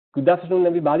Good afternoon,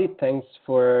 everybody. Thanks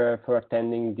for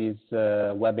attending this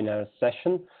webinar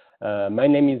session. My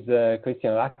name is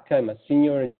Christian Racca. I'm a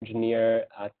senior engineer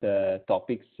at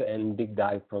Topics and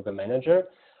BIGDIVE program manager.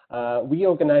 We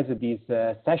organized this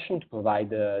session to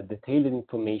provide detailed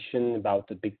information about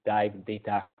the BIGDIVE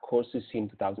data courses in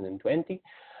 2020,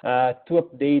 to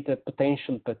update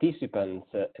potential participants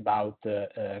about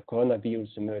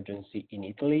coronavirus emergency in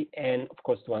Italy, and of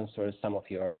course to answer some of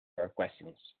your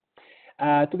questions.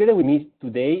 Together with me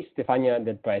today, Stefania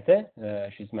Del Prete.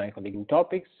 She's my colleague in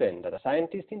Topics and data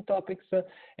scientist in Topics,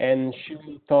 and she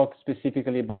will talk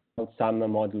specifically about some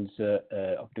modules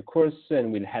of the course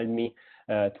and will help me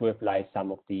to reply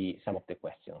some of the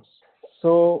questions.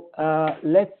 So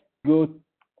let's go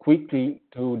quickly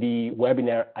to the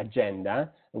webinar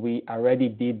agenda. We already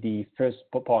did the first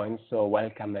point, so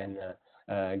welcome and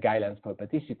guidelines for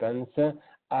participants.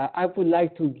 I would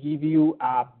like to give you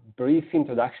a brief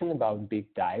introduction about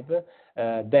BIGDIVE.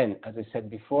 Then, as I said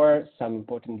before, some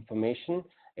important information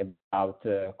about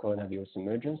coronavirus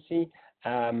emergency.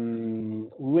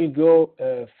 We'll go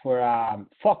for a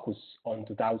focus on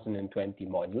 2020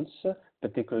 modules,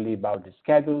 particularly about the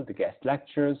schedule, the guest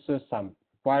lectures, some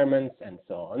requirements, and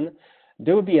so on.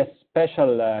 There will be a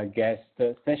special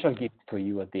special gift for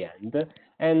you at the end,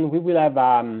 and we will have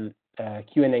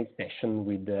Q&A session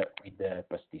with the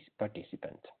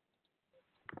participant.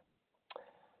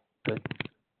 Good.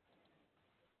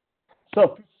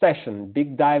 So, first session,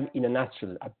 BIGDIVE in a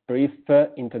nutshell, a brief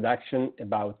introduction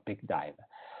about BIGDIVE.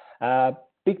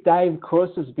 BIGDIVE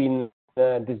course has been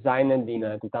designed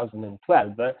in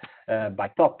 2012 by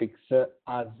Topics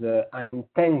as an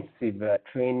intensive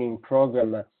training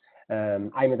program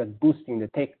aimed at boosting the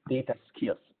tech data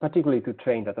skills, particularly to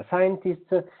train data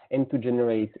scientists and to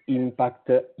generate impact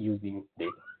using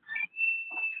data.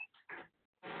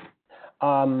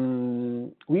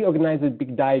 We organized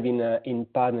BIGDIVE in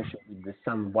partnership with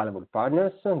some valuable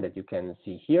partners that you can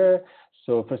see here.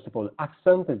 So first of all,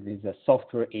 Accent is a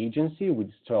software agency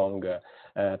with strong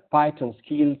Python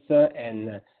skills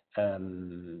and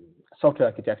software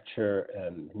architecture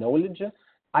knowledge.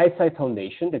 Eyesight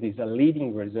Foundation, that is a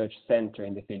leading research center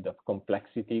in the field of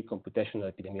complexity,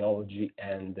 computational epidemiology,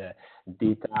 and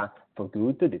data for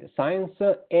good, data science,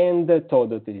 and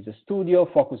Todo, that is a studio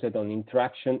focused on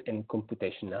interaction and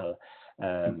computational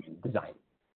design.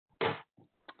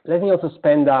 Let me also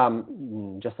spend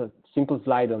just a simple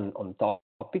slide on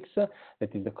Topics,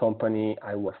 that is the company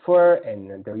I work for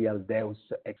and the real Deus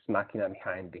ex machina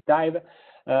behind BIGDIVE.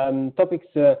 Topics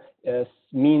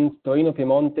means Torino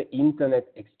Piemonte Internet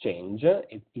Exchange.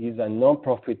 It is a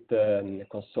non-profit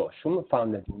consortium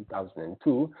founded in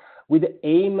 2002 with the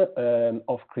aim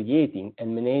of creating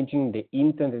and managing the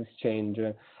Internet exchange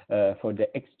for the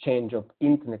exchange of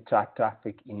Internet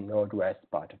traffic in northwest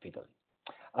part of Italy.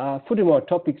 Furthermore,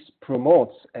 Topics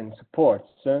promotes and supports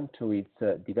through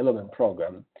its development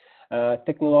program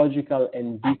technological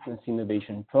and business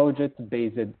innovation projects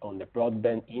based on the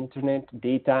broadband internet,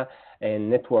 data,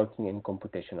 and networking and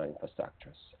computational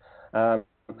infrastructures.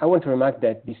 I want to remark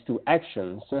that these two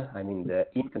actions, I mean the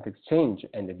Internet Exchange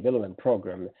and the development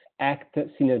program, act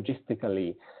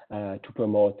synergistically to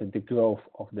promote the growth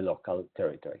of the local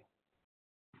territory.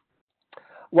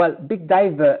 Well,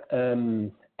 BIGDIVE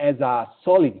has a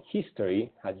solid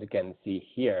history, as you can see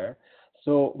here.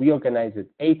 So we organized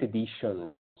 8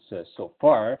 editions so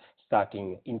far,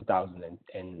 starting in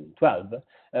 2012,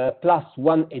 plus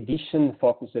 1 edition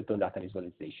focused on data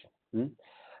visualization.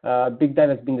 BIGDIVE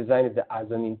has been designed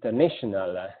as an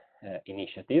international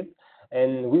initiative,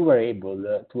 and we were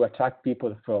able to attract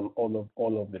people from all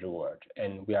over the world,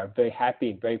 and we are very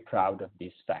happy, very proud of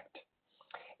this fact.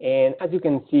 And as you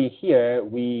can see here,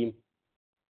 we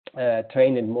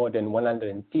trained more than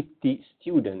 150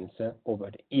 students over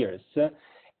the years.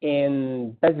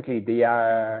 And basically, they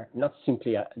are not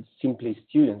simply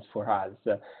students for us.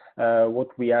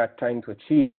 What we are trying to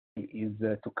achieve is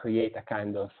to create a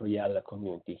kind of real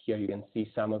community. Here you can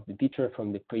see some of the pictures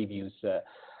from the previous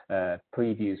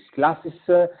classes.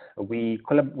 We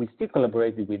still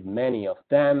collaborated with many of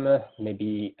them,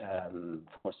 maybe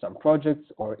for some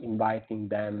projects or inviting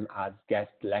them as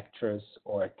guest lecturers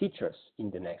or teachers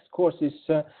in the next courses.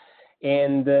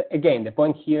 And again, the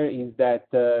point here is that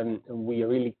we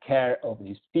really care of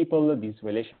these people, this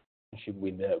relationship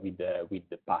with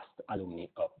the past alumni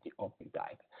of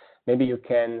BIGDIVE. Maybe you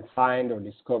can find or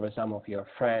discover some of your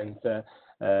friends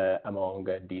among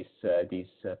these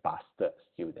past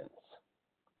students.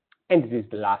 And this is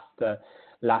the last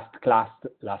class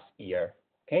last year.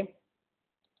 Okay,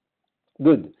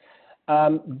 good.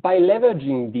 By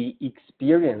leveraging the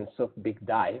experience of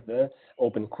BigDive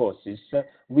open courses,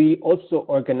 we also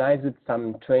organized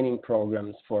some training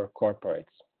programs for corporates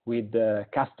with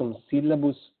custom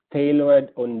syllabus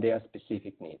tailored on their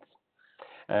specific needs.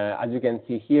 As you can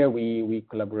see here, we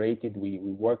collaborated, we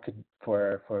worked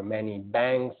for many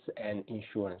banks and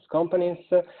insurance companies,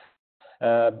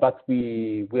 but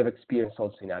we have experience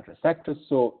also in other sectors.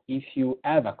 So if you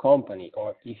have a company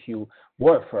or if you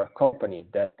work for a company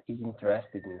that is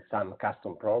interested in some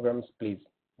custom programs, please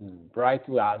write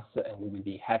to us and we will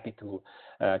be happy to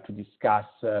discuss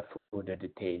further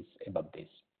details about this.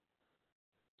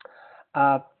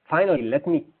 Finally, let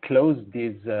me close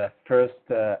this first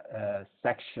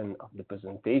section of the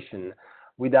presentation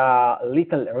with a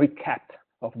little recap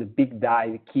of the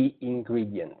BigDive key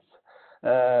ingredients.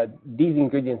 These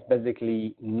ingredients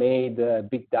basically made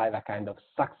BigDive a kind of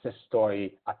success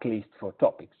story, at least for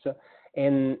topics,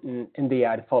 and they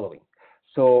are the following.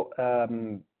 So,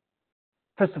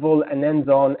 first of all, an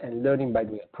hands-on and learning by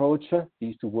doing approach.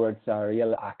 These two words are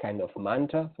a kind of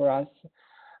mantra for us.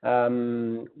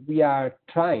 We are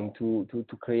trying to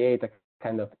create a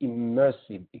kind of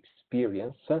immersive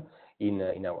experience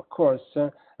in our course,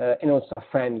 and also a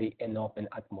friendly and open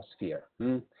atmosphere.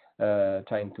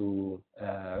 Trying to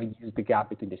reduce the gap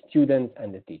between the students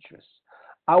and the teachers.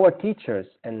 Our teachers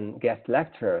and guest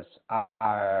lecturers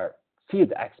are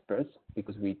field experts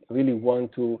because we really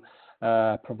want to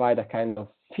provide a kind of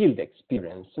field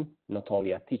experience, not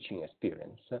only a teaching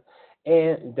experience.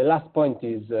 And the last point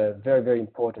is very, very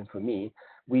important for me.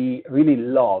 We really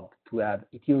love to have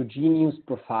heterogeneous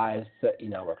profiles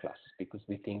in our classes because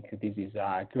we think this is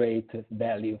a great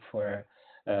value for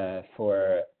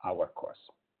our course.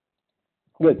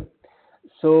 Good.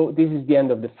 So this is the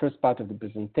end of the first part of the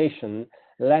presentation.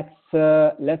 Let's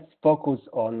focus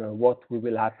on what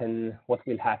will happen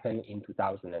in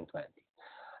 2020.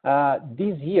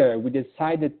 This year we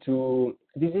decided to.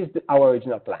 This is our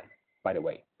original plan, by the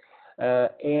way.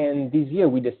 And this year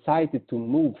we decided to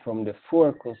move from the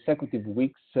 4 consecutive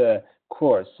weeks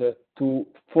course to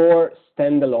 4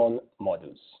 standalone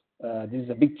modules. This is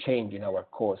a big change in our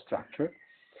course structure.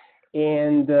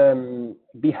 And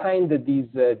behind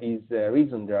these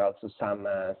reasons, there are also some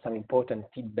important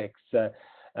feedbacks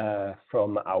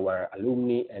from our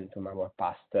alumni and from our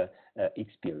past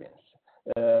experience.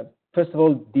 First of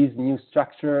all, this new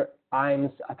structure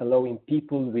aims at allowing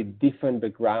people with different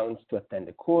backgrounds to attend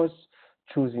the course,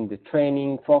 choosing the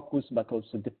training focus, but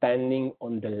also depending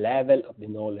on the level of the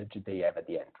knowledge they have at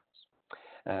the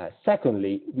entrance.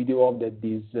 Secondly, we do hope that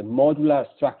this modular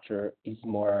structure is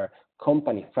more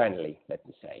company friendly, let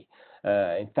me say.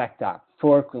 In fact, a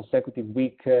 4 consecutive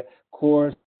week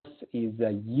course is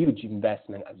a huge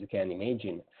investment, as you can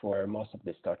imagine, for most of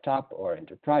the startup or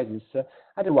enterprises.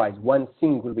 Otherwise, one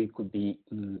single week could be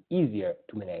easier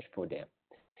to manage for them.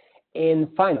 And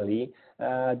finally,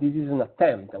 this is an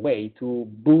attempt, a way to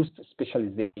boost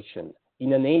specialization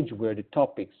in an age where the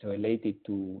topics related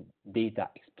to data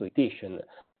exploitation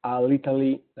are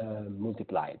literally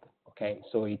multiplied. Okay,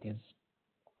 so it is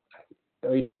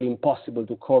really impossible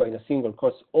to cover in a single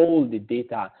course all the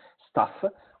data stuff,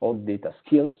 all the data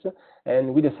skills,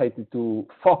 and we decided to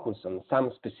focus on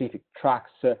some specific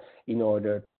tracks in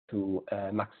order to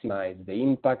maximize the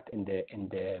impact and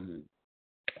the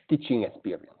teaching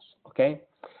experience. Okay,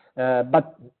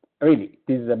 but really,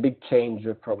 this is a big change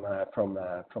from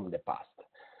the past.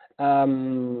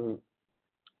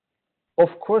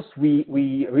 Of course, we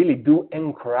really do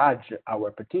encourage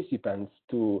our participants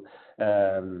to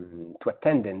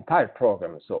attend the entire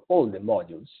program, so all the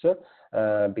modules,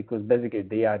 because basically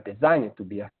they are designed to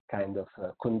be a kind of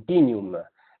continuum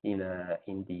in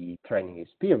the training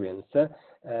experience.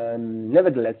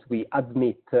 Nevertheless, we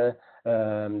admit the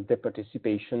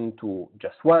participation to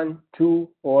just 1, 2,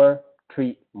 or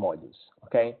 3 modules.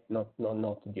 Okay, not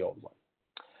the old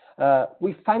one.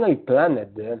 We finally planned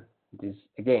this.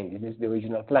 Again, this is the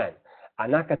original plan.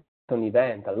 An hackathon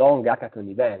event, a long hackathon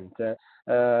event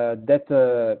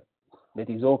that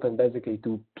is open basically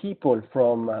to people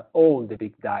from all the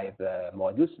BigDive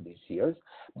modules this year,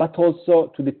 but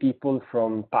also to the people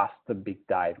from past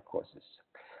BigDive courses.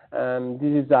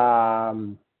 This is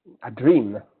a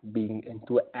dream, and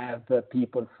to have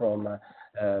people from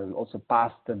also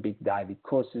past BigDive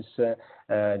courses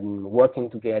working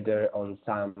together on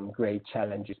some great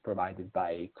challenges provided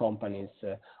by companies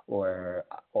or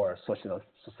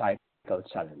societal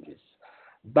challenges.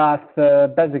 But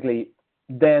basically,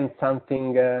 then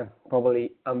something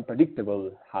probably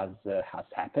unpredictable has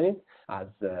happened, as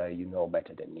you know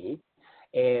better than me.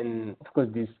 And of course,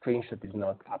 this screenshot is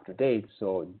not up to date,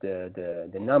 so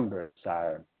the numbers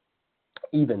are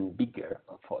even bigger,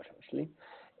 unfortunately.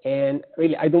 And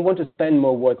really, I don't want to spend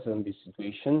more words on this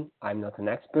situation. I'm not an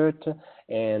expert,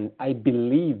 and I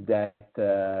believe that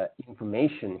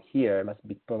information here must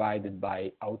be provided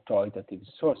by authoritative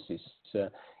sources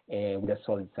with a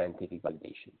solid scientific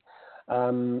validation.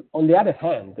 On the other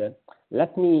hand,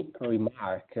 let me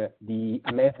remark the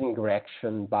amazing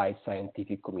reaction by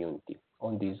scientific community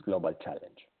on this global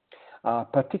challenge.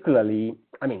 Particularly,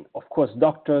 I mean, of course,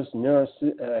 doctors,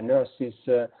 nurses,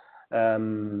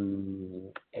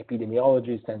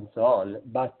 epidemiologists, and so on,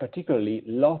 but particularly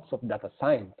lots of data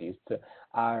scientists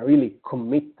are really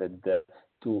committed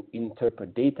to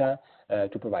interpret data,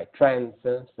 to provide trends,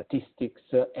 statistics,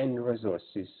 and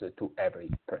resources to every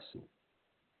person.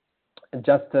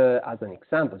 Just as an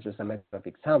example, just a matter of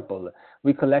example,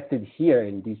 we collected here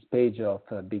in this page of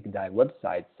BigDive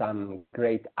website some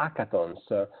great hackathons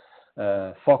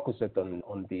focused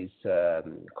on this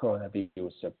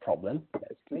coronavirus problem,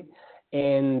 basically,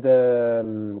 and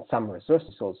some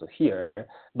resources also here,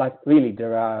 but really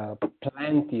there are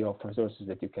plenty of resources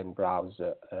that you can browse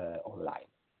online.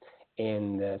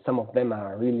 And some of them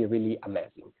are really, really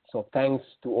amazing. So thanks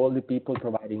to all the people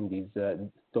providing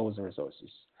those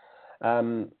resources.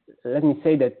 Let me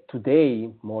say that today,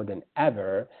 more than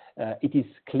ever, it is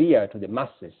clear to the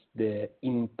masses the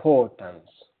importance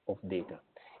of data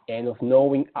and of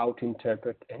knowing how to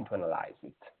interpret and to analyze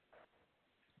it.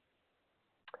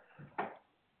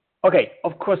 Okay,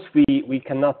 of course, we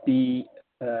cannot be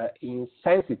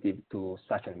insensitive to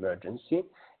such an emergency,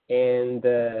 and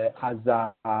as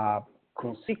a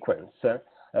consequence,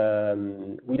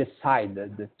 we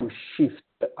decided to shift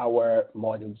our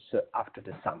modules after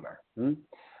the summer. We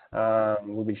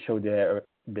will show the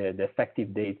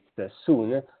effective dates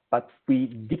soon, but we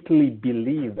deeply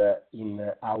believe in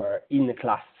our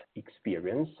in-class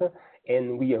experience,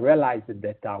 and we realized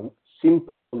that a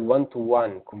simple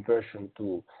one-to-one conversion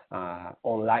to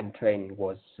online training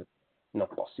was not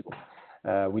possible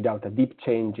without a deep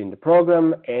change in the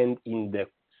program and in the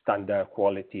standard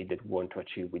quality that we want to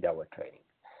achieve with our training.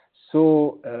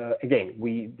 So again,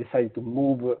 we decided to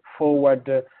move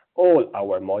forward all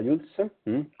our modules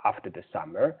after the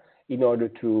summer in order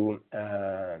to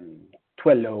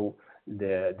allow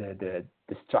the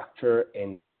structure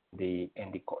and the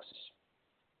courses.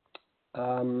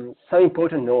 Some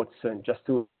important notes just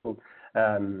to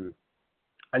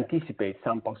anticipate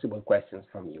some possible questions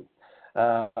from you.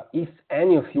 If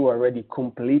any of you already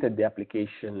completed the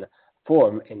application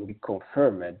form and we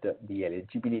confirmed the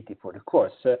eligibility for the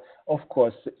course, of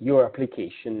course, your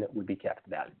application will be kept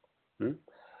valid.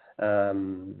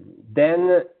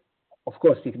 Then, of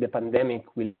course, if the pandemic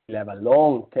will have a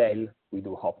long tail, we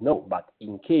do hope no, but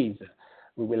in case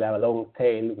we will have a long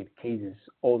tail with cases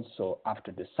also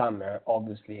after the summer,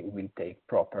 obviously we will take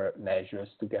proper measures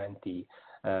to guarantee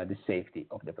the safety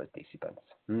of the participants.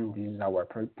 This is our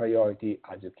priority,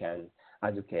 as you can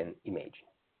imagine.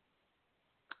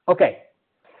 Okay,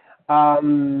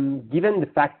 given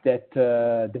the fact that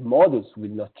the modules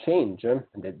will not change,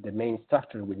 the main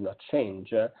structure will not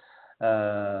change,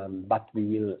 but we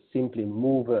will simply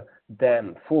move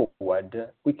them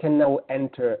forward, we can now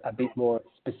enter a bit more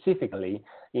specifically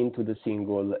into the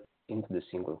single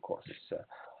courses.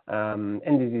 And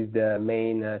this is the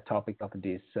main topic of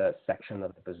this section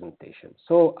of the presentation.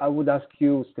 So I would ask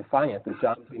you, Stefania, to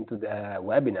jump into the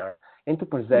webinar and to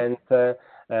present the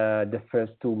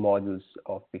first two modules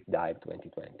of BigDive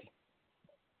 2020.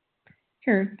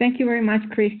 Sure. Thank you very much,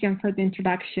 Christian, for the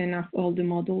introduction of all the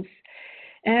modules.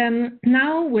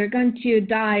 Now we're going to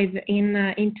dive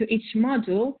into each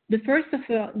module. The first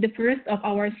of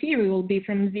our series will be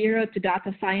from 0 to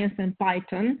data science and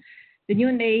Python. The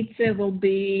new dates will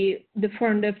be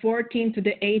from the 14th to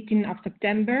the 18th of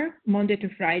September, Monday to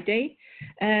Friday.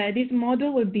 This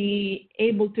module will be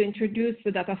able to introduce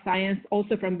the data science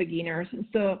also from beginners.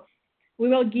 So we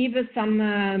will give some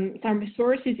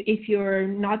resources if you're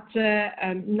not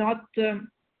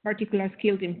particularly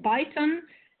skilled in Python.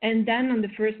 And then on the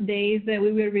first days,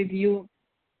 we will review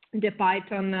the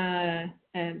Python,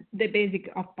 the basic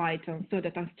of Python, so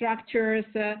data structures,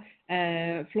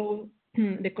 flow,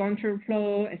 the control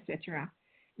flow, etc.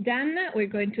 Then we're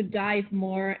going to dive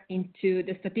more into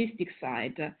the statistics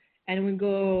side, and we'll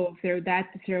go through that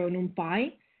through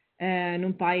NumPy.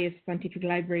 NumPy is scientific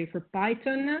library for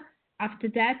Python. After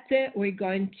that, we're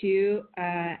going to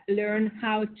learn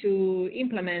how to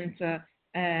implement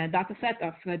data set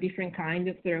of different kinds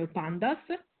through pandas,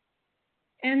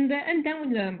 and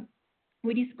then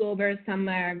we discover some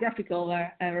graphical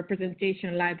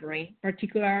representation library,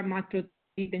 particular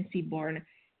Matplotlib and Seaborn,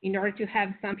 in order to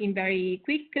have something very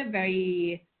quick,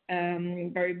 very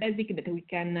basic that we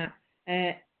can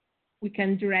we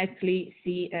can directly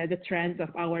see the trends of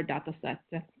our data set.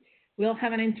 We'll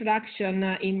have an introduction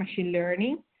in machine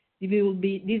learning.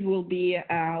 This will be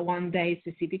 1 day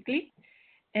specifically.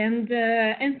 And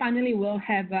finally, we'll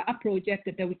have a project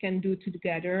that we can do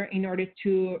together in order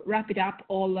to wrap it up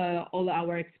all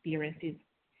our experiences.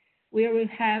 We will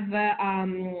have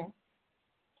a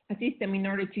system in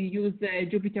order to use the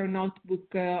Jupyter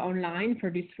Notebook online for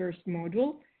this first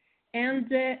module.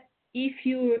 And if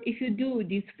you do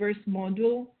this first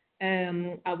module,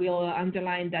 I will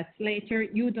underline that later,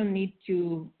 you don't need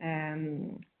to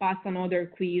pass another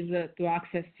quiz to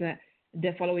access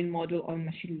the following module on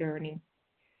machine learning.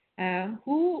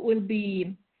 Who will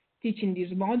be teaching this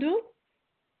module?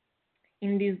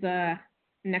 In this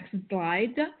next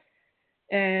slide,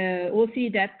 we'll see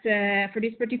that for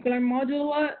this particular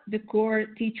module, the core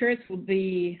teachers will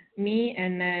be me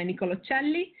and Nicolo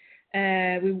Celli.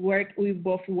 We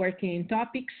both working in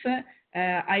topics.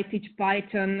 I teach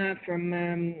Python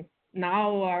from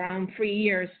now around 3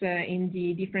 years in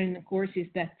the different courses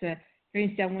that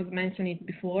Christian was mentioning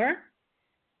before.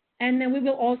 And then we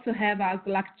will also have a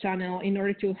Slack channel in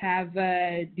order to have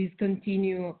this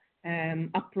continued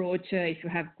approach if you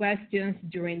have questions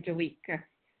during the week.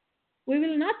 We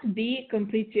will not be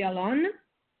completely alone.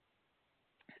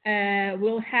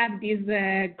 We'll have this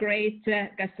great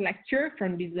guest lecture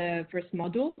from this first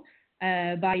module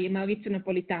by Maurizio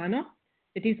Napolitano,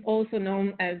 that is also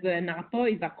known as Napo.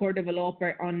 He's a core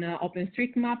developer on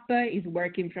OpenStreetMap. He's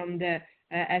working from the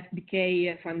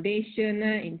SDK Foundation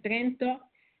in Trento.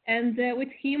 And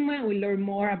with him, we'll learn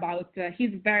more about, he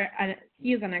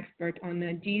is an expert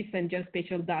on GIS and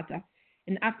geospatial data.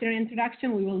 And after an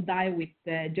introduction, we will dive with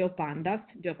GeoPandas.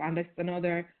 GeoPandas is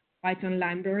another Python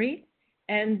library,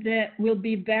 and will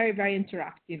be very, very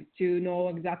interactive to know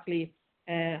exactly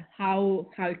how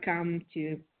it comes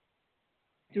to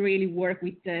really work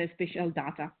with spatial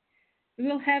data. We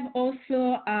will have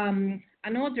also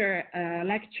another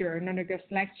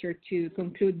guest lecture to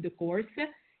conclude the course.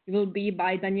 It will be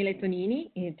by Daniele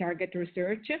Tonini in Target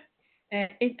Research, and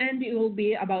it will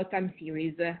be about time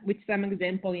series with some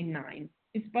example in 9.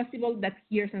 It's possible that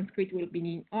here Sanskrit will be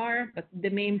in R, but the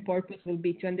main purpose will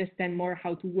be to understand more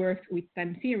how to work with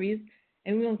time series,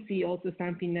 and we'll see also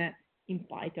something in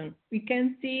Python. We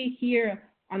can see here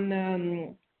on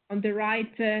the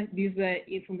right this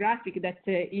infographic that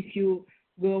if you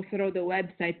go through the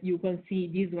website, you can see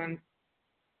this one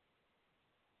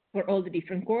for all the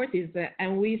different courses,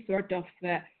 and we sort of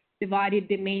divided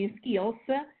the main skills.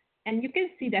 And you can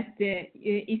see that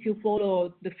if you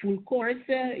follow the full course,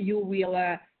 you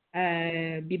will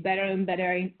be better and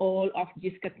better in all of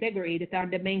these categories that are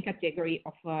the main category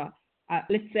of,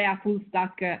 let's say, a full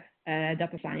stack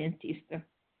data scientist.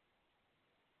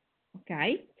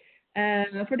 Okay.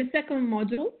 For the second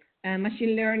module,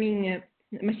 machine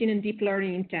and deep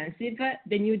learning intensive,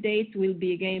 the new date will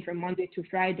be again from Monday to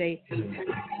Friday,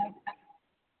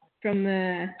 from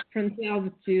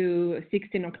 12 to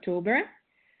 16 October.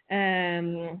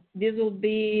 This will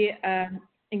be,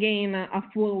 again, a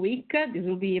full week. This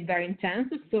will be very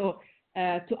intense. So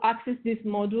to access this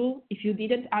module, if you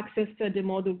didn't access the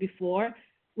module before,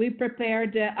 we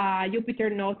prepared a Jupyter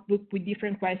Notebook with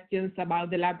different questions about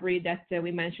the library that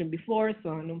we mentioned before, so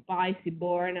NumPy,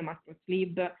 Seaborn,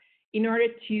 Matplotlib, in order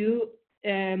to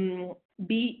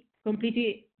be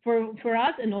completely, for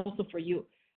us and also for you,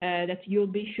 that you'll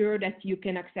be sure that you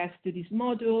can access to this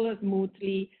module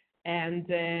smoothly and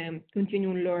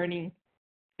continue learning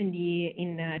in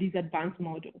this advanced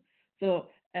module. So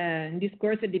in this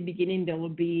course at the beginning, there will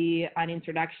be an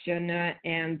introduction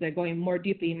and going more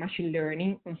deeply in machine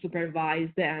learning on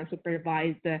supervised and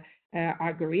supervised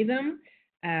algorithm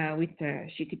with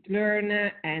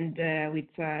scikit-learn and with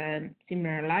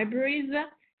similar libraries.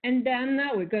 And then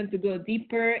we're going to go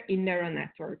deeper in neural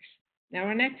networks.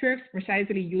 Neural networks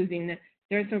precisely using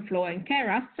TensorFlow and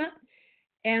Keras.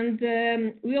 And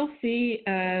we'll see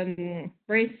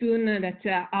very soon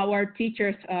that our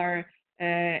teachers are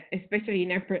especially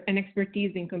an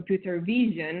expertise in computer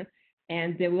vision,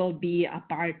 and there will be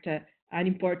an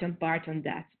important part on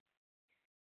that.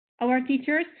 Our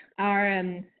teachers, our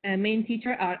main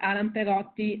teacher are Alan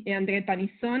Perotti and Andrea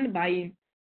Panisson by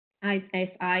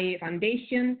ISI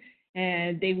Foundation.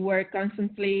 They work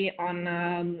constantly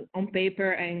on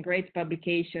paper and great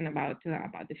publication about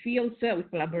the fields. We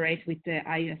collaborate with the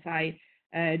ISI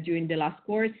during the last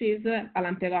courses.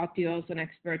 Alan Perotti is also an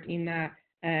expert in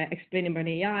explainable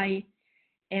AI,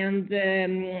 and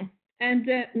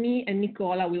me and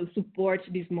Nicola will support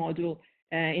this module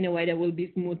in a way that will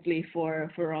be smoothly for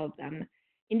all of them.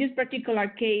 In this particular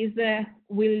case,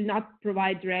 we'll not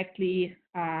provide directly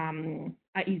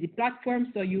a easy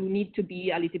platform, so you need to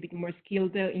be a little bit more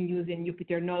skilled in using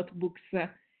Jupyter notebooks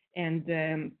and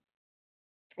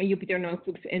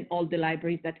all the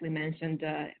libraries that we mentioned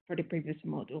for the previous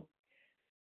module.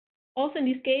 Also, in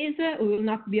this case, we will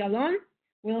not be alone.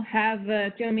 We'll have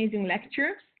two amazing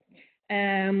lectures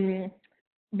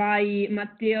by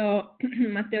Matteo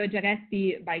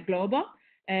Giaretti by Glovo.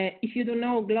 If you don't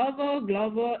know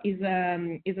Glovo is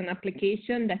an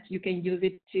application that you can use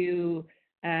it to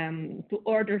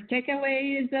order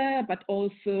takeaways, but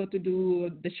also to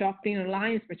do the shopping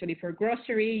online, especially for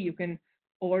grocery. You can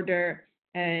order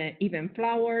even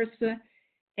flowers,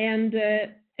 and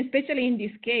especially in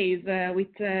this case,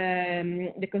 with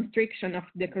the constriction of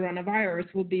the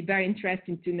coronavirus, will be very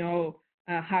interesting to know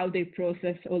how they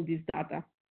process all this data.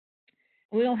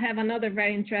 We'll have another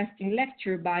very interesting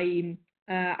lecture by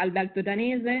Alberto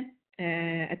Danese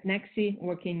at Nexi,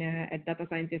 working as data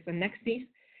scientist at Nexi.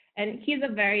 And he's a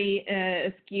very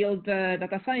skilled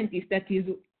data scientist that is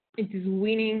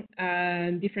winning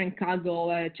different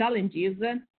Kaggle challenges.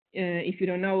 If you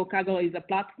don't know, Kaggle is a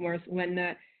platform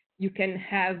when you can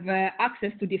have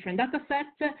access to different data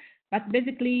sets, but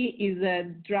basically is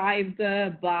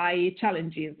driven by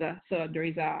challenges. So there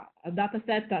is a data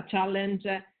set, a challenge,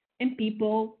 and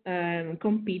people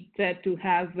compete to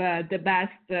have the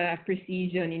best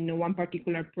precision in one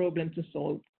particular problem to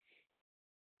solve.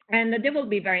 And that will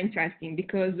be very interesting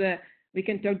because we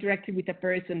can talk directly with a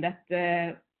person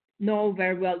that know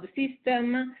very well the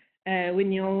system. We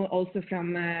know also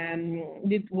from,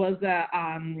 it was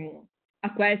a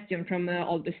question from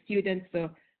all the students, so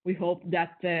we hope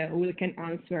that we can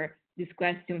answer these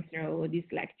questions through these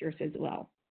lectures as well.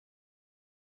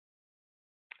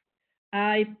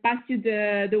 I pass you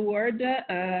the word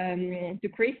to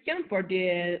Christian for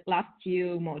the last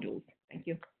two modules. Thank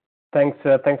you. Thanks,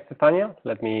 Stefania.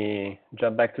 Let me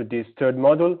jump back to this third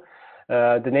module.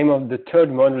 The name of the third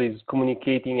module is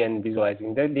Communicating and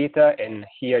Visualizing the Data, and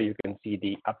here you can see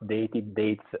the updated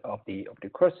dates of the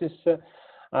courses. This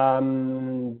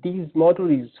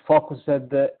module is focused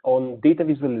on data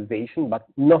visualization, but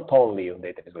not only on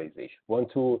data visualization. We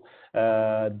want to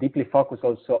deeply focus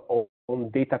also on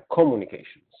data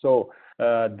communication. So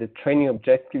the training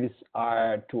objectives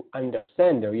are to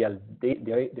understand the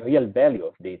real value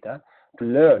of data, to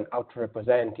learn how to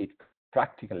represent it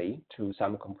practically through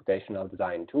some computational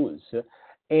design tools,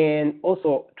 and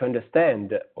also to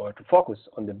understand or to focus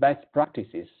on the best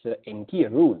practices and key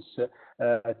rules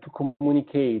to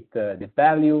communicate the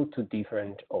value to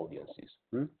different audiences.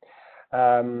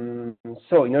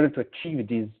 So in order to achieve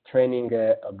these training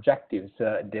objectives,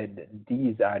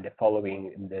 these are the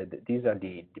following, these are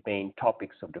the main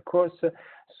topics of the course.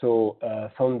 So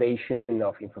foundation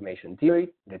of information theory,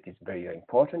 that is very, very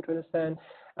important to understand,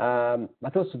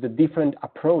 but also the different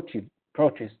approaches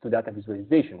to data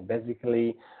visualization,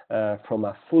 basically from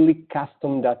a fully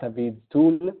custom data viz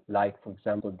tool, like for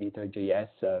example, Data.js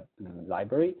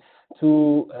library,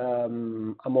 to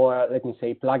a more, let me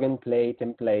say, plug and play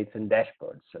templates and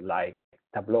dashboards, like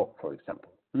Tableau, for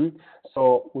example.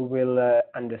 So we will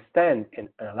understand and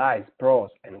analyze pros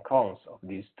and cons of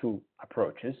these two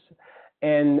approaches,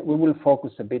 and we will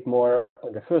focus a bit more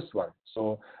on the first one,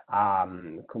 so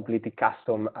completely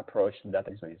custom approach to data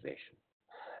visualization.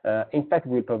 In fact,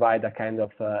 we'll provide a kind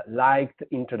of light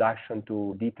introduction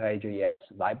to Data.js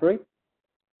library,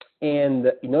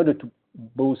 and in order to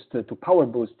power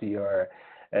boost your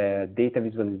data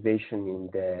visualization in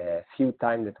the few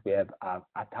time that we have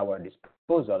at our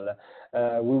disposal,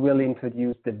 we will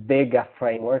introduce the Vega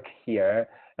framework here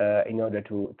in order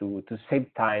to save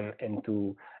time and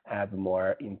to have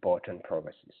more important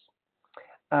progresses.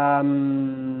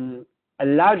 A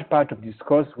large part of this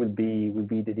course will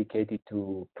be dedicated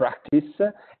to practice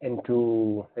and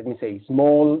to, let me say,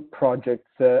 small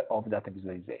projects of data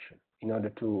visualization, in order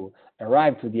to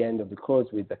arrive to the end of the course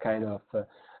with the kind of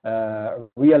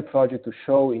real project to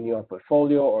show in your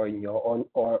portfolio or in your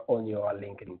on your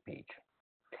LinkedIn page.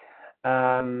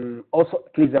 Also,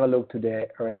 please have a look to the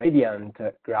gradient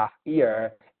graph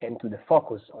here and to the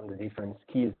focus on the different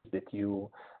skills that you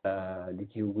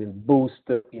will boost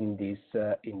in this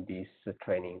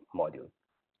training module.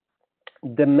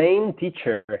 The main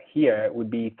teacher here would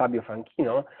be Fabio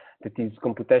Franchino, that is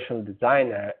computational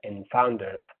designer and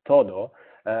founder of Todo.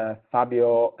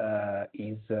 Fabio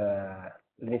is,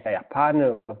 let me say, a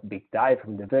partner of BigDive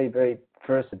from the very, very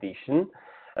first edition.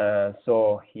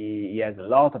 So he has a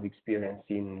lot of experience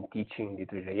in teaching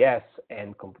Data.js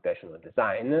and computational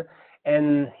design,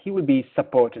 and he will be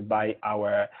supported by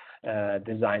our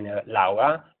designer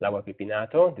Laura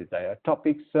Pipinato, designer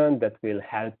topics, that will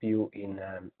help you in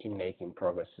making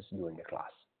progresses during the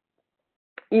class.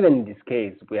 Even in this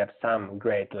case, we have some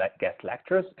great guest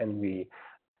lectures, and we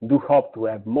do hope to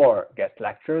have more guest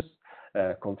lectures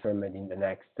confirmed in the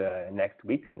next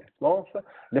week, next month.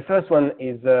 The first one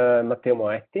is Matteo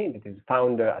Moetti, that is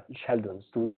founder at Sheldon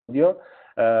Studio.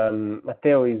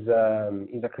 Matteo is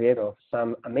a creator of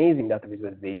some amazing data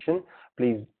visualization.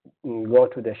 Please go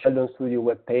to the Sheldon Studio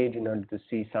webpage in order to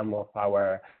see some of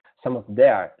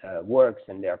their works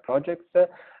and their projects.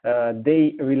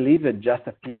 They released just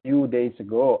a few days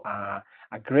ago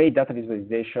a great data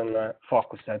visualization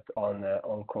focused on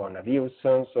coronavirus.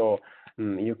 So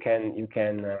you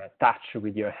can touch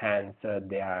with your hands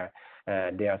their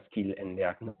skill and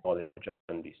their knowledge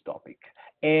on this topic.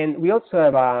 And we also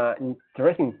have an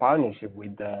interesting partnership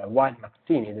with Wild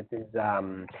Mazzini, that is a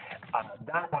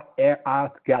data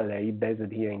art gallery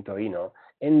based here in Torino.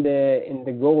 And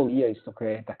the goal here is to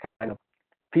create a kind of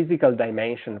physical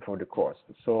dimension for the course.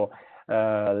 So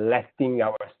letting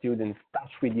our students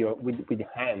touch with the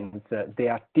hands the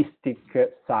artistic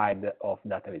side of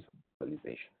data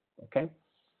visualization. Okay,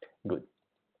 good.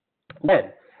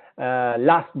 Then,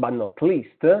 last but not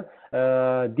least,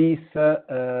 this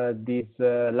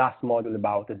last module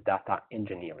about data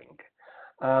engineering.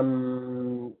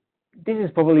 This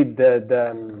is probably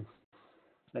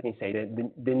let me say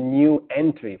the new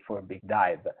entry for Big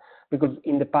Dive, because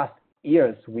in the past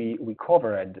years we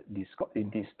covered this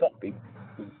topic,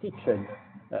 we teached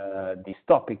this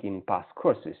topic in past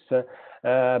courses,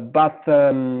 but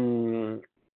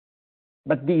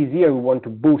this year we want to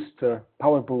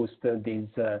power boost this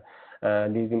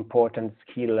important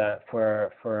skill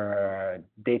for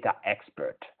data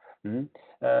expert.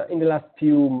 In the last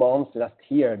few months, last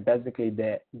year, basically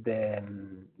the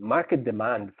market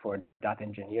demand for data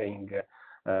engineering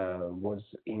was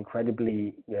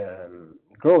incredibly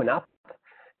growing up,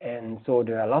 and so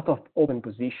there are a lot of open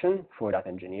positions for data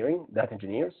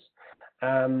engineers.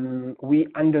 We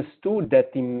understood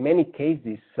that in many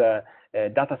cases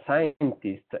data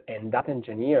scientists and data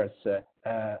engineers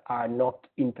are not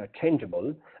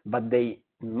interchangeable, but they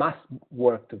must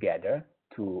work together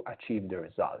to achieve the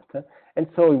result. And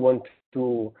so we want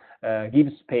to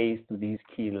give space to this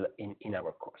skill in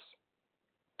our course.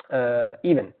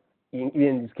 Even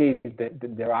in this case,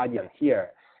 the Radian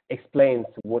here explains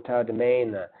what are the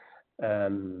main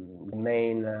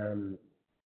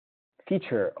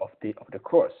feature of the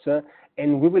course,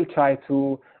 and we will try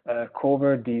to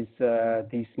cover these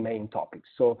main topics.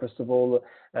 So first of all,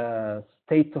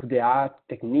 state-of-the-art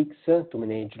techniques to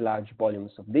manage large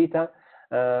volumes of data.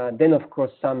 Then, of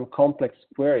course, some complex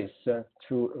queries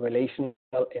through relational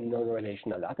and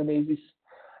non-relational databases.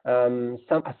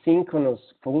 Some asynchronous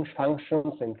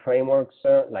functions and frameworks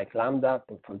like Lambda,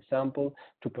 for example,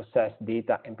 to process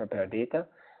data and prepare data.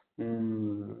 We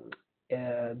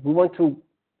want to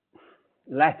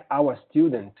let our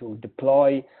students to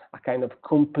deploy a kind of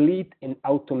complete and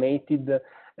automated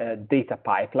data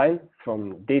pipeline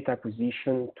from data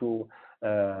acquisition to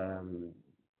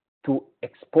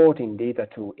exporting data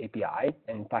to API.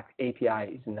 In fact,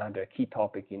 API is another key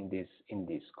topic in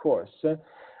this course.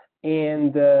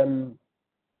 And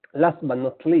last but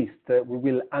not least, we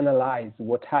will analyze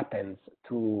what happens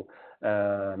to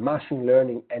machine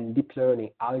learning and deep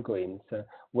learning algorithms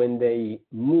when they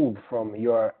move from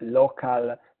your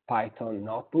local Python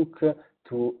notebook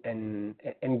to and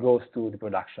goes to the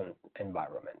production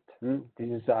environment. This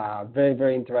is a very,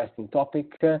 very interesting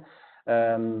topic.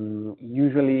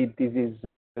 Usually this is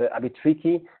a bit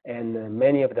tricky, and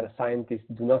many of the scientists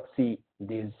do not see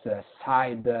this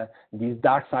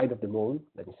dark side of the moon,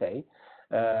 let me say.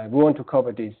 We want to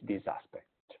cover this aspect.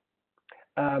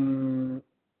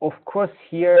 Of course,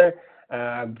 here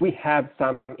we have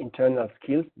some internal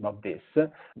skills about this,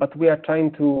 but we are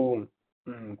trying to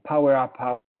power up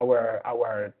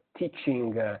our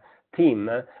teaching team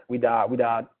with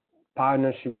a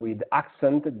partnership with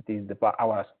Accent, that is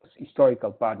our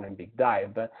historical partner in Big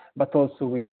Dive, but also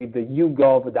with the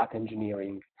YouGov data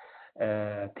engineering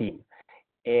team.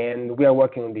 And we are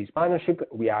working on this partnership.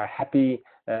 We are happy,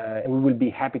 and we will be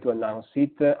happy to announce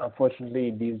it.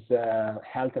 Unfortunately, this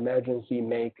health emergency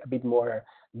make a bit more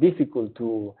difficult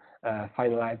to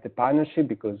finalize the partnership,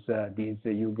 because this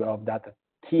YouGov data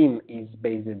team is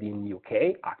based in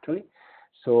UK, actually.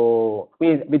 So we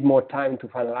need a bit more time to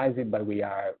finalize it, but we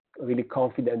are really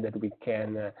confident that we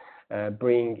can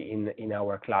bring in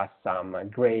our class some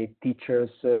great teachers,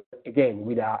 again,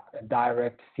 with a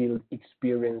direct field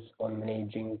experience on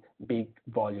managing big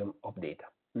volume of data.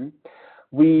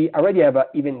 We already have,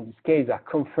 even in this case, a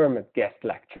confirmed guest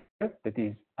lecture, that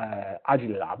is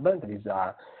Agile Lab, that is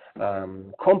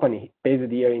company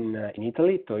based here in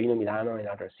Italy, Torino, Milano, and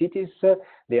other cities.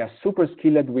 They are super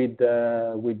skilled with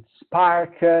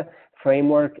Spark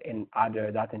framework and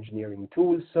other data engineering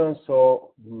tools.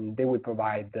 So they will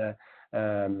provide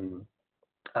a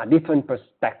different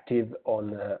perspective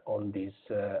on these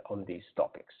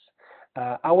topics.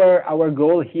 Our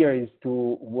goal here is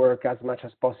to work as much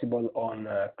as possible on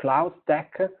cloud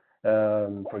tech,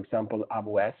 for example,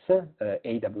 AWS,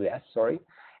 sorry,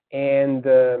 and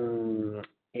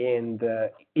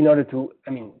in order to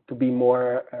be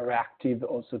more reactive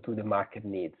also to the market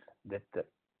needs that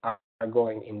are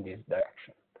going in this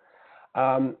direction.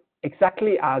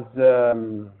 Exactly as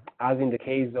in the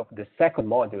case of the second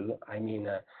module,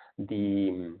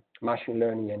 the machine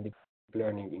learning and deep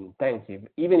learning intensive.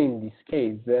 Even in this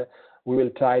case, we will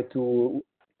try to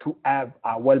have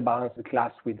a well-balanced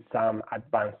class with some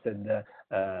advanced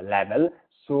level.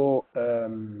 So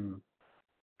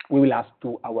we will ask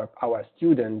to our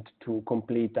student to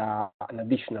complete an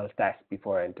additional test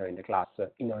before entering the class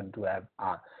in order to have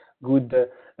a good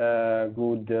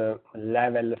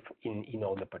level in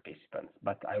all the participants.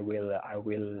 But I will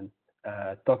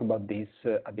talk about this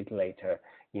a bit later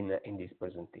in this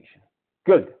presentation.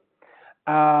 Good.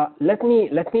 Let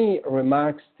me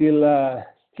remark still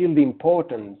the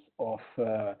importance of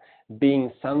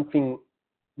being something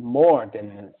more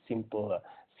than simple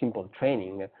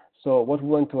training. So what we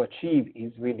want to achieve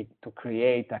is really to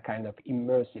create a kind of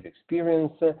immersive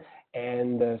experience,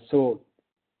 and so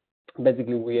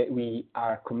basically we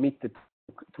are committed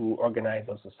to organize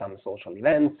also some social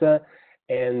events,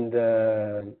 and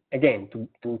again to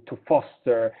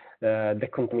foster the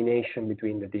contamination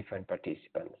between the different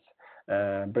participants,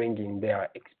 bringing their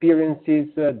experiences,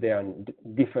 their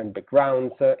different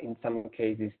backgrounds, in some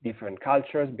cases different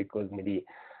cultures, because maybe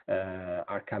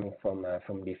are coming from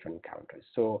different countries.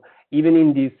 So even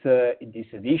in this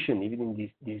edition, even in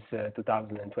this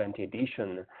 2020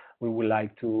 edition, we would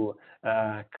like to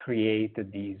create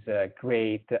this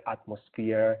great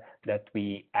atmosphere that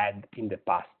we had in the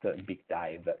past Big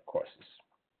Dive courses.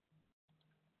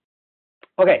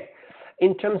 Okay,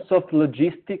 in terms of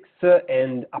logistics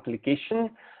and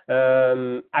application,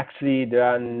 actually there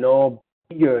are no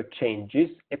bigger changes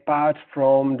apart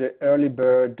from the early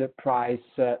bird price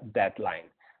deadline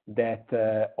that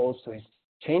also is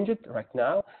changed right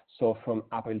now. So from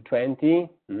April 20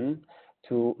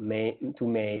 to May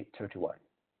 31,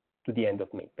 to the end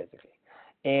of May basically.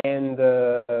 And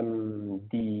the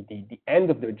end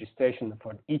of the registration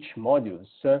for each modules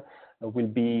will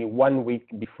be 1 week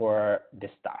before the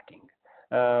starting.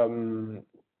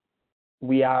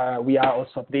 We are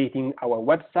also updating our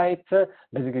website.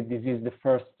 Basically, this is the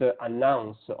first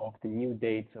announce of the new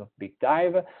dates of Big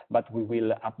Dive, but we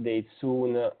will update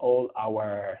soon all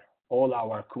our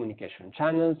communication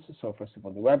channels. So first of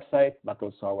all, the website, but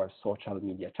also our social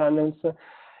media channels,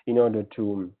 in order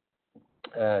to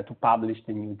publish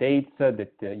the new dates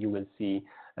that you will see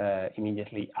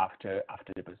immediately after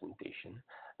the presentation.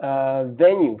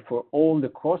 Venue for all the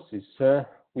courses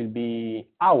will be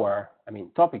our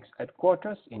topics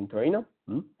headquarters in Torino.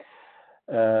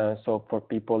 So for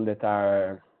people that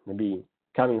are maybe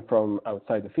coming from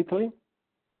outside of Italy,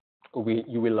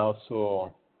 you will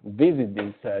also visit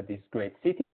this great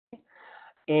city.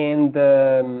 And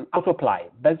how to apply?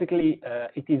 Basically,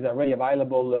 it is already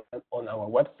available on our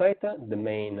website, the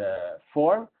main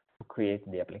form to create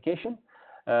the application.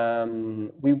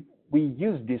 We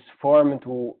use this form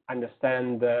to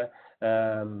understand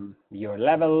your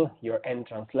level, your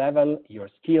entrance level, your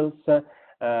skills,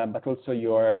 but also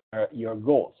your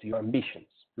goals, your ambitions.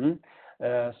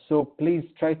 So please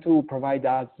try to provide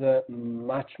us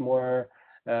much more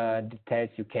details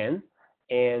you can,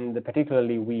 and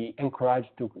particularly we encourage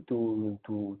to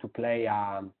play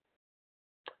a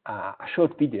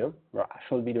short video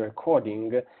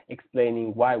recording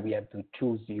explaining why we have to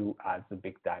choose you as a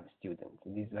Big Dive student.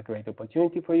 This is a great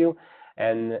opportunity for you,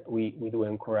 and we do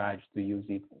encourage to use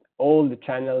it. All the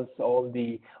channels, all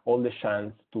the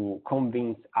chance to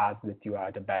convince us that you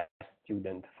are the best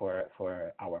student for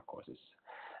our courses.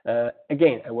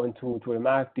 Again, I want to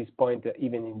remark this point,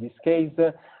 even in this case,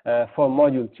 for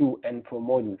Module 2 and for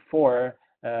Module 4,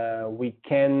 we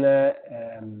can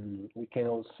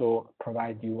also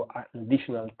provide you an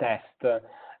additional test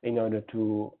in order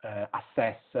to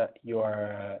assess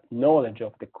your knowledge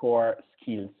of the core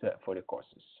skills for the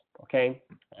courses. Okay,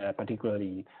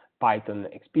 particularly Python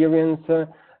experience,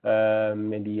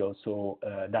 maybe also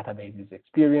databases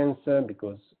experience,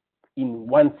 because in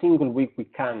one single week we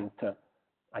can't,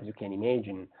 as you can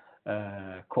imagine,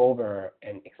 cover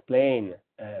and explain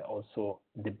also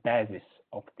the basis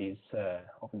these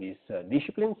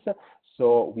disciplines.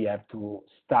 So we have to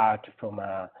start from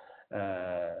a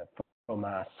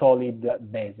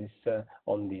solid basis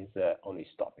on this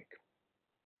topic.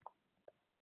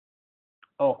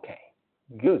 Okay,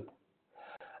 good.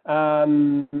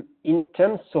 In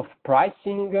terms of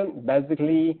pricing,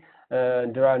 basically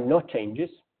there are no changes.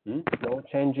 No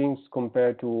changes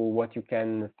compared to what you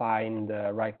can find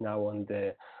right now on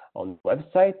the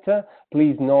website.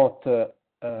 Please note the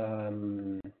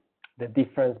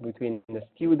difference between the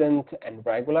student and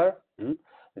regular. There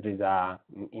is an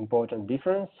important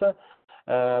difference.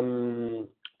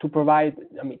 To provide,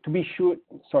 to be sure,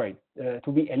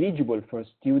 to be eligible for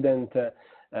student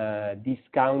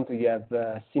discount, you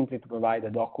have simply to provide a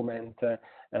document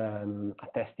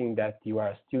attesting that you are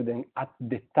a student at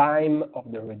the time of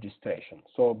the registration.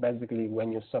 So basically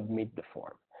when you submit the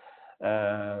form.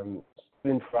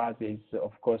 Student for us is,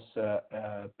 of course,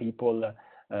 people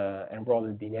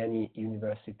enrolled in any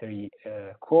university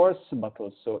course, but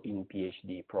also in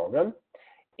PhD program.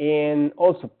 And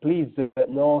also, please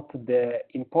note the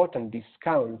important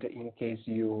discount in case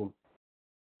you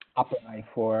apply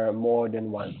for more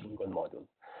than one single module.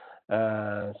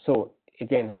 So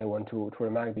again, I want to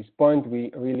remark this point.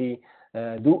 We really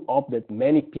do hope that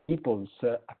many people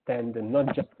attend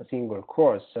not just a single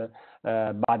course,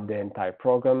 but the entire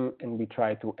program, and we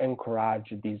try to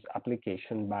encourage this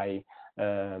application by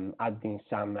adding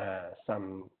some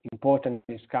important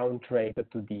discount rate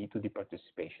to the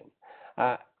participation.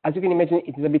 As you can imagine,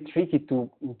 it is a bit tricky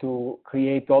to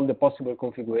create all the possible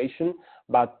configuration,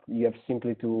 but you have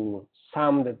simply to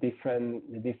sum the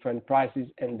different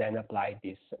prices and then apply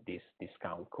this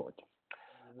discount code.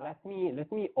 Let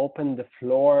me open the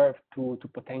floor to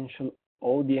potential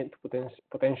audience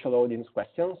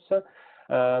questions.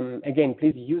 Again,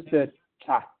 please use the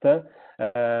chat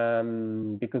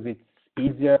because it's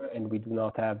easier and we do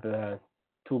not have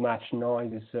too much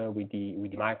noise with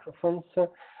the microphones.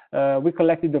 We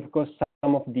collected, of course,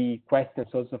 some of the questions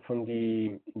also from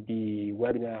the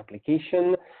webinar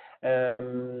application,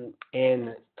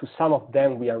 and to some of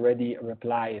them we already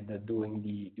replied during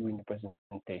the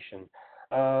presentation.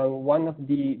 One of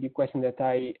the questions that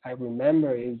I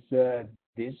remember is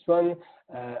this one.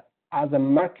 As a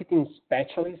marketing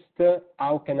specialist,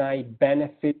 how can I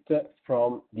benefit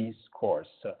from this course?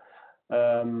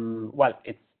 Well,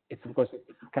 it's of course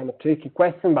a kind of tricky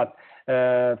question, but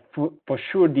for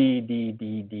sure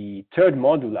the third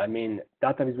module, I mean,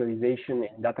 data visualization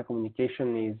and data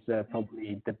communication is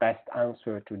probably the best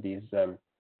answer to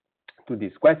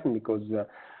this question, because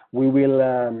we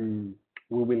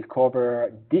will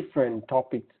cover different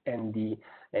topics and the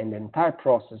entire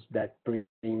process that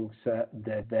brings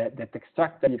that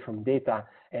extract value from data,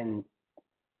 and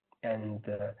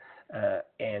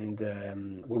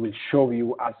we will show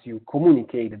you as you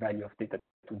communicate the value of data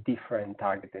to different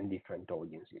targets and different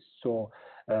audiences. So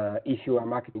if you are a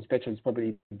marketing specialist,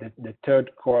 probably the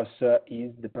third course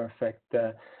is the perfect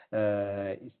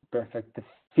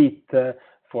fit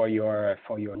for your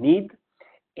need.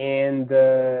 And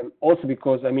also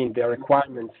because, I mean, the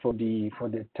requirements for the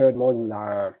third module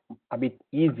are a bit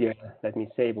easier, let me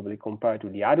say, probably compared to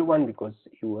the other one, because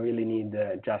you really need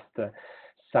just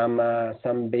some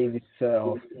basics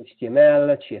of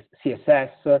HTML,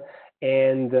 CSS,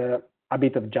 and a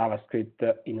bit of JavaScript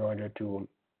in order to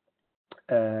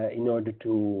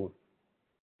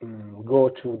go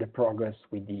through the progress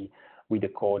with the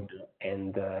code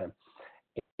and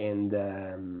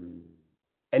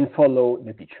follow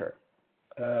the teacher.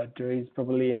 There is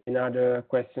probably another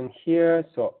question here.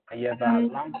 So I have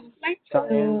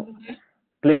a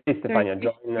please, Stefania,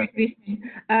 join.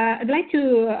 I'd like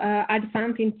to add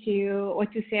something to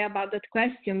what you say about that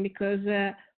question, because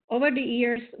over the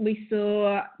years we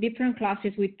saw different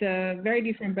classes with very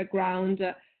different backgrounds,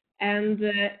 and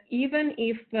even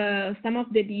if some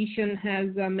of the edition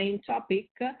has a main topic,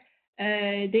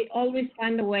 they always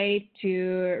find a way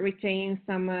to retain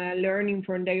some learning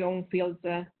from their own fields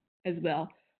as well.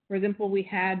 For example, we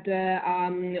had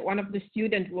one of the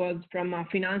students was from a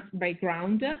finance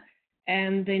background,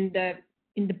 and in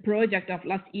the project of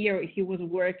last year, he was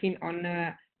working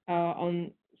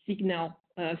on signal,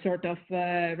 sort of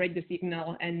radio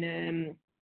signal and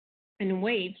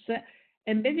waves,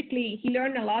 and basically he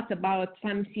learned a lot about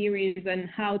time series and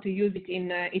how to use it in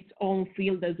its own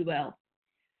field as well.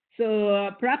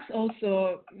 So perhaps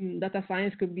also data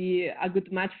science could be a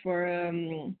good match for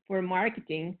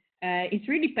marketing. It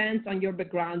really depends on your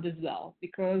background as well,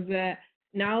 because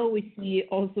now we see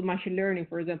also machine learning,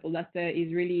 for example, that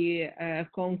is really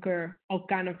conquer all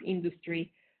kind of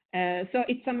industry. So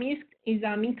it's a mix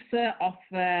of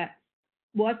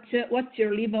what's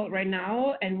your level right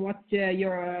now and what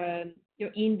your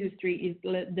industry is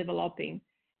developing.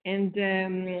 And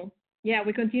yeah,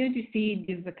 we continue to see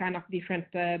these kind of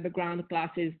different background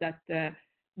classes that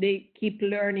they keep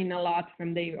learning a lot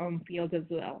from their own field as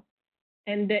well.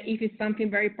 And if it's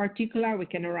something very particular, we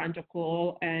can arrange a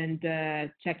call and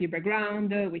check your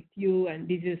background with you. And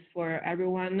this is for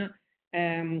everyone.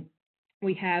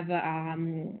 We have a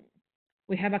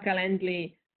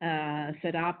Calendly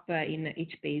set up in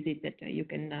each page that you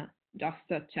can just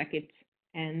check it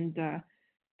and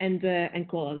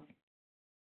call us.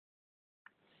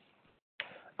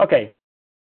 Okay,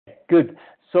 good.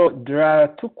 So there are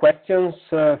two questions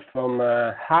from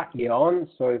Ha-Yeon.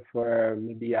 Sorry for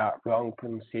maybe a wrong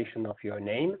pronunciation of your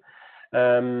name.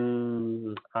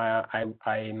 I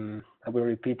will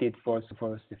repeat it for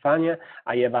Stefania.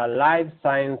 I have a life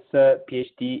science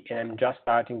PhD and I'm just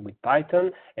starting with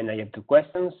Python, and I have two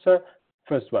questions.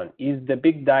 First one, is the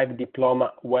Big Dive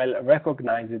diploma well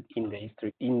recognized in the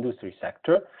industry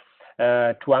sector?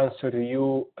 To answer to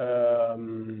you,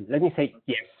 let me say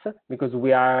yes, because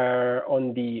we are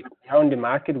on the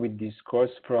market with this course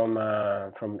from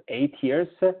 8 years,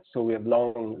 so we have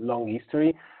long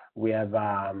history. We have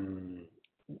let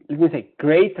me say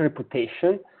great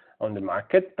reputation on the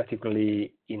market,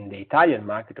 particularly in the Italian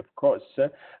market, of course.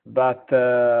 But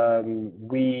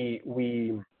we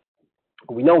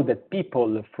know that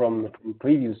people from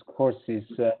previous courses,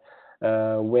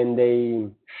 when they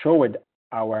showed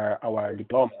our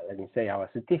diploma, let me say our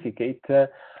certificate,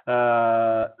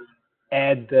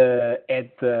 add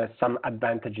some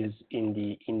advantages in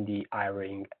the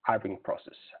hiring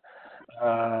process.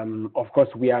 Of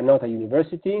course, we are not a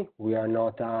university. We are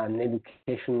not an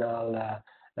educational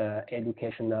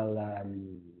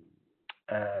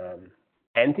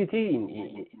entity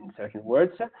in certain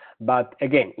words, but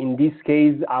again, in this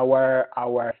case,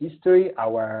 our history,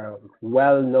 our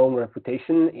well-known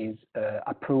reputation is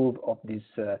a proof of this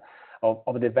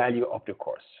of the value of the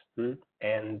course,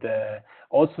 and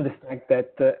also the fact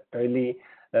that really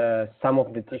some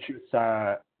of the teachers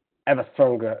have a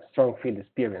strong field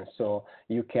experience, so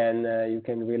you can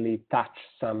really touch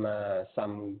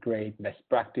some great best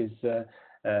practice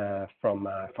from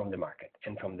the market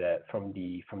and from the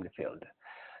field.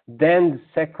 Then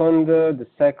the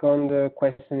second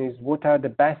question is, what are the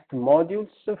best modules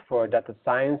for data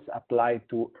science applied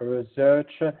to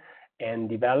research and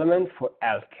development for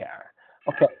healthcare?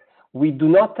 Okay, we do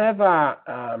not have a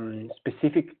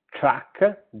specific track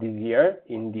this year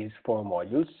in these 4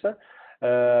 modules,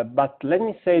 but let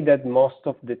me say that most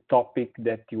of the topic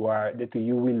that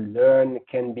you will learn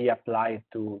can be applied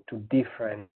to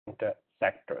different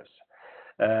sectors.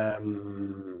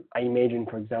 I imagine,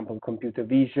 for example, computer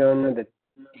vision that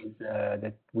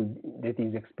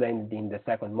is explained in the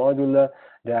second module.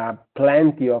 There are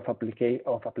plenty of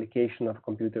application of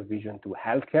computer vision to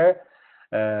healthcare,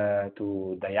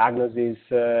 to diagnosis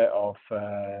of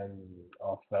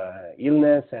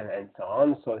illness and so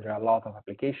on. So there are a lot of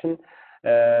application.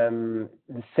 The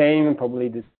same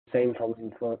probably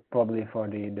for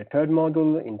the third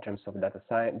module in terms of data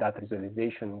science, data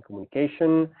visualization, and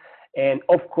communication. And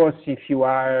of course, if you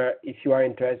are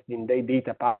interested in the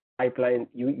data pipeline,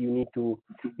 you need to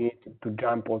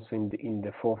jump also in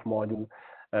the fourth module,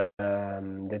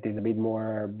 that is a bit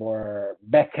more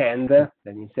back end,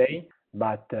 let me say,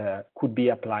 but could be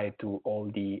applied to all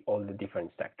the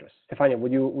different sectors. Stefania,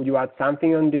 would you add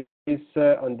something on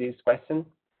this question?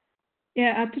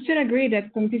 Yeah, I totally agree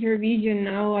that computer vision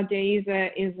nowadays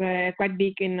is quite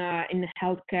big in the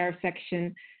healthcare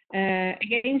section.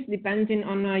 Again, depending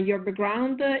on your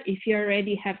background, if you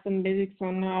already have some basics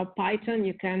on Python,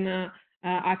 you can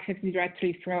access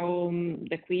directly from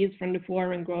the quiz from the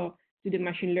forum and go to the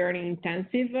machine learning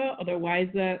intensive. Otherwise,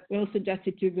 we'll suggest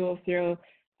you to go through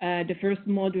the first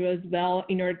module as well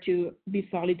in order to be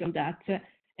solid on that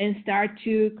and start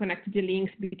to connect the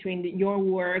links between your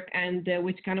work and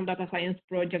which kind of data science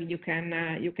project you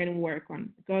can work on,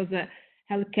 because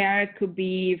healthcare could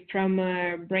be from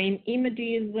brain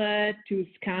images to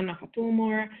scan of a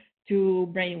tumor to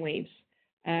brain waves.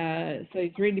 So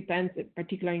it really depends,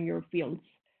 particularly on your fields.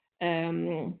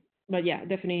 But yeah,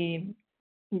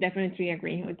 definitely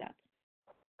agree with that.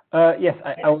 Yes,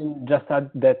 I will just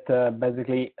add that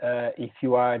basically, if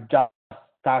you are just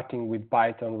starting with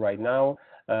Python right now,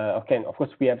 okay, of course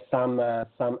we have some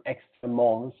extra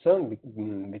months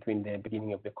between the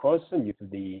beginning of the course due to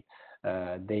the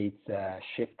dates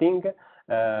shifting.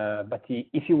 But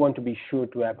if you want to be sure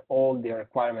to have all the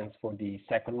requirements for the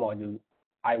second module,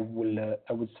 I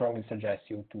would strongly suggest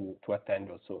you to attend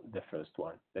also the first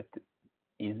one. That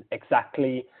is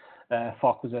exactly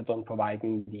focused on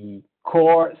providing the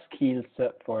core skills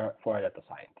for a data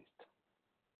scientist.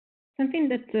 Something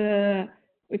that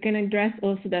we can address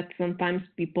also that sometimes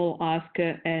people ask,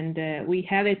 and we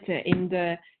have it in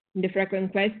the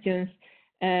frequent questions,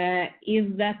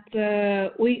 is that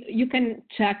you can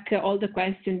check all the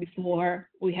questions before.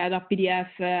 We had a PDF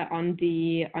on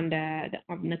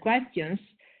the questions,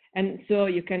 and so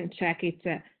you can check it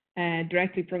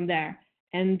directly from there.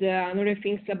 And another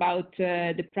things about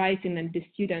the pricing and the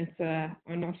students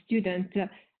or not students,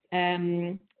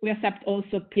 we accept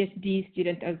also PhD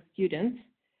students as students,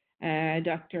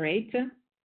 doctorate,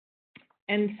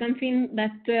 and something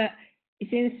that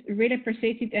seems really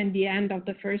appreciated at the end of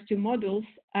the first two modules.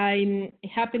 I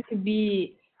happen to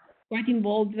be quite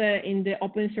involved in the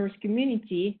open source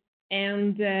community,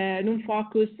 and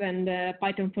non-focus and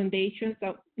Python Foundation.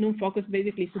 So non-focus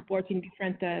basically supporting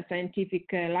different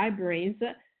scientific libraries.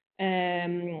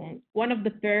 One of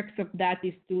the perks of that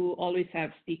is to always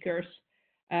have speakers.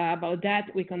 About that,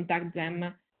 we contact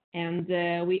them, and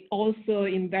we also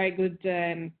in very good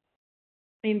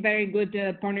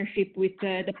partnership with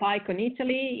the PyCon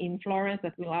Italy in Florence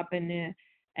that will happen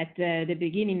at the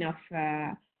beginning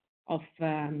of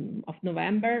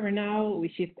November. Right now we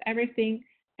shift everything,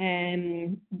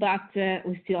 but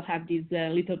we still have these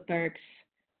little perks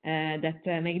that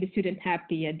make the student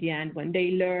happy at the end when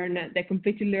they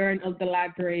completely learn all the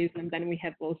libraries, and then we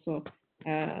have also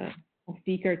a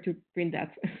speaker to print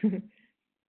that,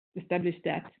 establish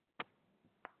that.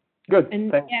 Good.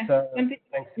 And thanks. Yeah,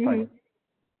 Thanks.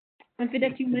 Something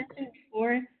that you mentioned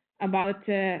before about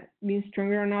being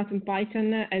stronger or not in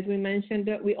Python, as we mentioned,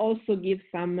 we also give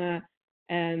some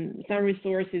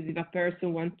resources if a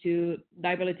person wants to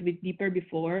dive a little bit deeper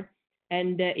before,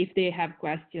 and if they have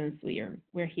questions,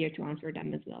 we're here to answer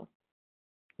them as well.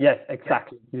 Yes,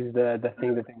 exactly. This is the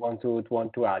thing that I want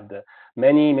to add.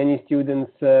 Many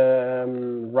students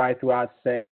write to us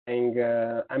saying,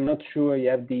 "I'm not sure you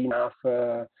have the enough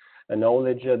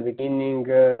knowledge at the beginning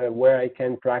where I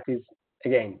can practice."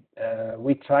 Again,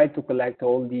 we try to collect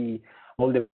all the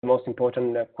most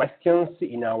important questions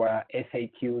in our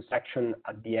FAQ section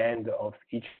at the end of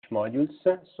each module.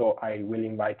 So I will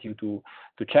invite you to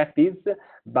check this,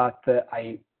 but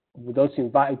I would also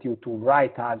invite you to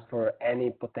write us for any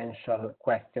potential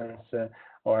questions,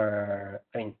 or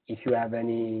if you have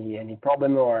any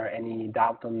problem or any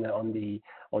doubt on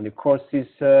the courses,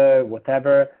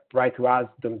 whatever, write to us.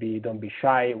 Don't be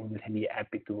shy. We will be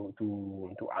happy to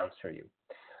answer you.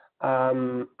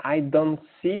 I don't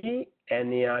see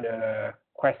any other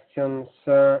questions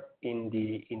in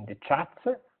the chat,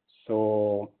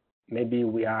 so maybe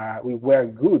we were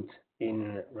good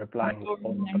in replying all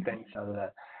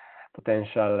the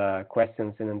potential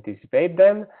questions and anticipate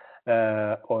them,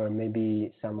 or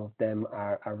maybe some of them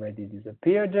are already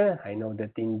disappeared. I know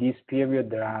that in this period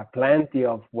there are plenty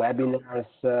of webinars,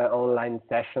 online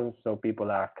sessions, so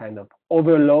people are kind of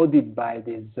overloaded by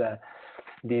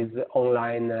this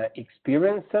online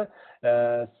experience.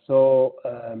 So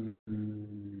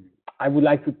I would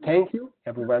like to thank you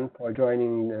everyone for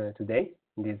joining today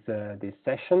this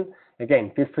session.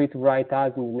 Again, feel free to write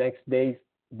us in the next days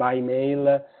by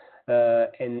mail,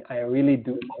 and I really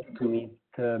do hope to meet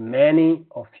many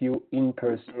of you in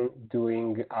person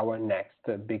during our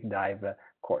next Big Dive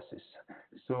courses.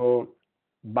 So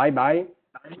bye bye.